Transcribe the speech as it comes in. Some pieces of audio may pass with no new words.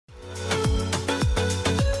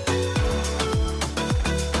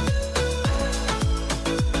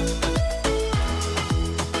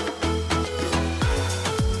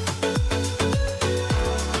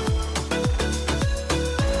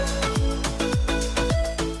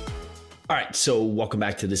right, so welcome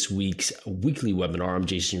back to this week's weekly webinar. I'm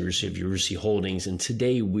Jason Ursi of Ursi Holdings, and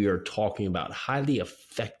today we are talking about highly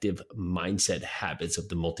effective mindset habits of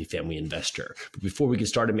the multifamily investor. But before we get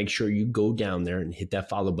started, make sure you go down there and hit that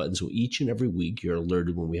follow button so each and every week you're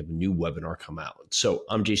alerted when we have a new webinar come out. So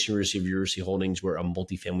I'm Jason Ursi of Ursi Holdings. We're a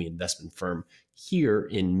multifamily investment firm here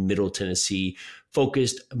in Middle Tennessee,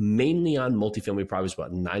 focused mainly on multifamily properties.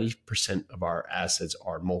 About 90% of our assets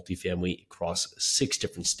are multifamily across 6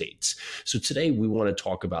 different states. So today we want to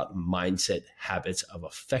talk about mindset habits of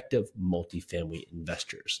effective multifamily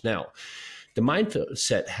investors. Now, the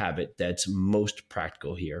mindset habit that's most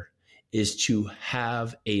practical here is to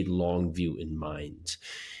have a long view in mind.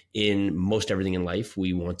 In most everything in life,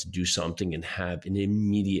 we want to do something and have an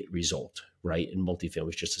immediate result, right? And multifamily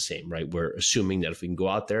is just the same, right? We're assuming that if we can go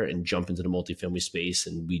out there and jump into the multifamily space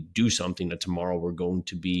and we do something, that tomorrow we're going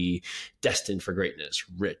to be destined for greatness,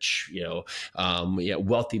 rich,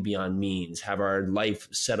 wealthy beyond means, have our life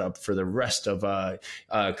set up for the rest of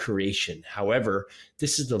creation. However,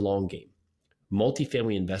 this is the long game.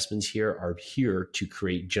 Multifamily investments here are here to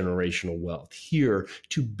create generational wealth, here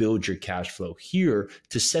to build your cash flow, here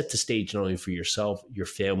to set the stage not only for yourself, your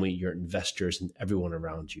family, your investors, and everyone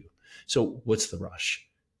around you. So what's the rush?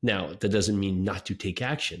 Now, that doesn't mean not to take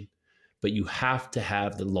action, but you have to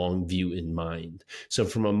have the long view in mind. So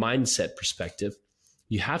from a mindset perspective,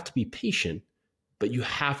 you have to be patient, but you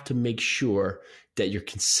have to make sure that you're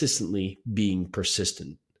consistently being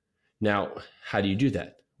persistent. Now, how do you do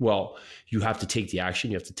that? Well, you have to take the action,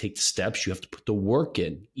 you have to take the steps, you have to put the work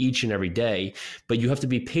in each and every day, but you have to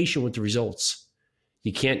be patient with the results.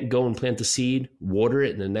 You can't go and plant the seed, water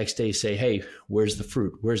it, and the next day say, hey, where's the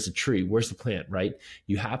fruit? Where's the tree? Where's the plant, right?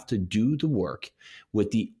 You have to do the work with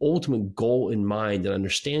the ultimate goal in mind and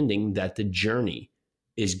understanding that the journey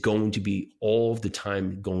is going to be all of the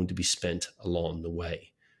time going to be spent along the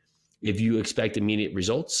way. If you expect immediate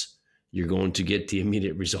results, you're going to get the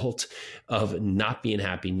immediate result of not being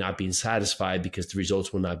happy, not being satisfied, because the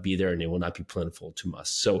results will not be there and they will not be plentiful to us.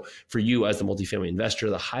 So for you as the multifamily investor,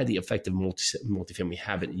 the highly effective multifamily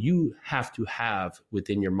habit you have to have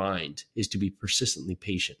within your mind is to be persistently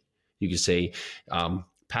patient. You could say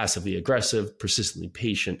passively aggressive, persistently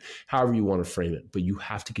patient, however you want to frame it. But you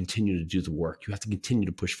have to continue to do the work. You have to continue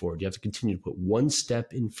to push forward. You have to continue to put one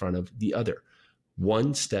step in front of the other,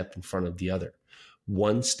 one step in front of the other.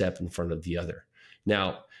 One step in front of the other.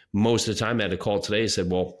 Now, most of the time I had a call today and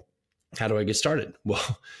said, well, how do I get started?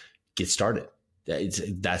 Well, get started. It's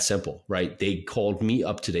that simple, right? They called me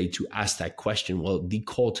up today to ask that question. Well, the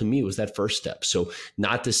call to me was that first step. So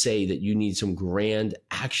not to say that you need some grand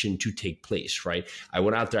action to take place, right? I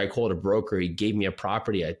went out there, I called a broker, he gave me a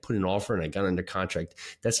property, I put an offer and I got under contract.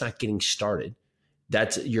 That's not getting started.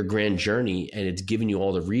 That's your grand journey, and it's giving you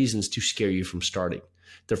all the reasons to scare you from starting.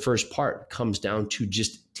 The first part comes down to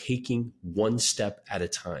just taking one step at a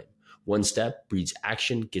time. One step breeds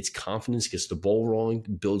action, gets confidence, gets the ball rolling,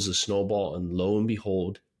 builds a snowball, and lo and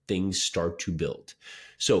behold, things start to build.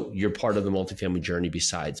 So your part of the multifamily journey,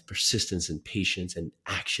 besides persistence and patience and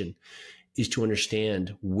action, is to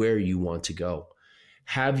understand where you want to go.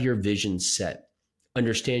 Have your vision set.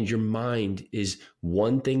 Understand your mind is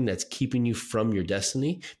one thing that's keeping you from your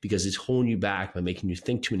destiny, because it's holding you back by making you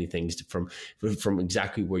think too many things from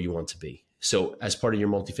exactly where you want to be. So as part of your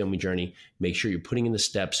multifamily journey, make sure you're putting in the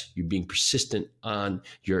steps, you're being persistent on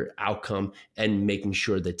your outcome, and making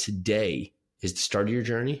sure that today is the start of your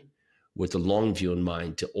journey with the long view in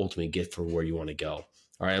mind to ultimately get for where you want to go.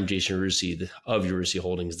 All right, I'm Jason Ursi of Ursi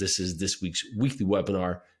Holdings. This is this week's weekly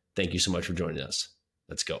webinar. Thank you so much for joining us.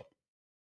 Let's go.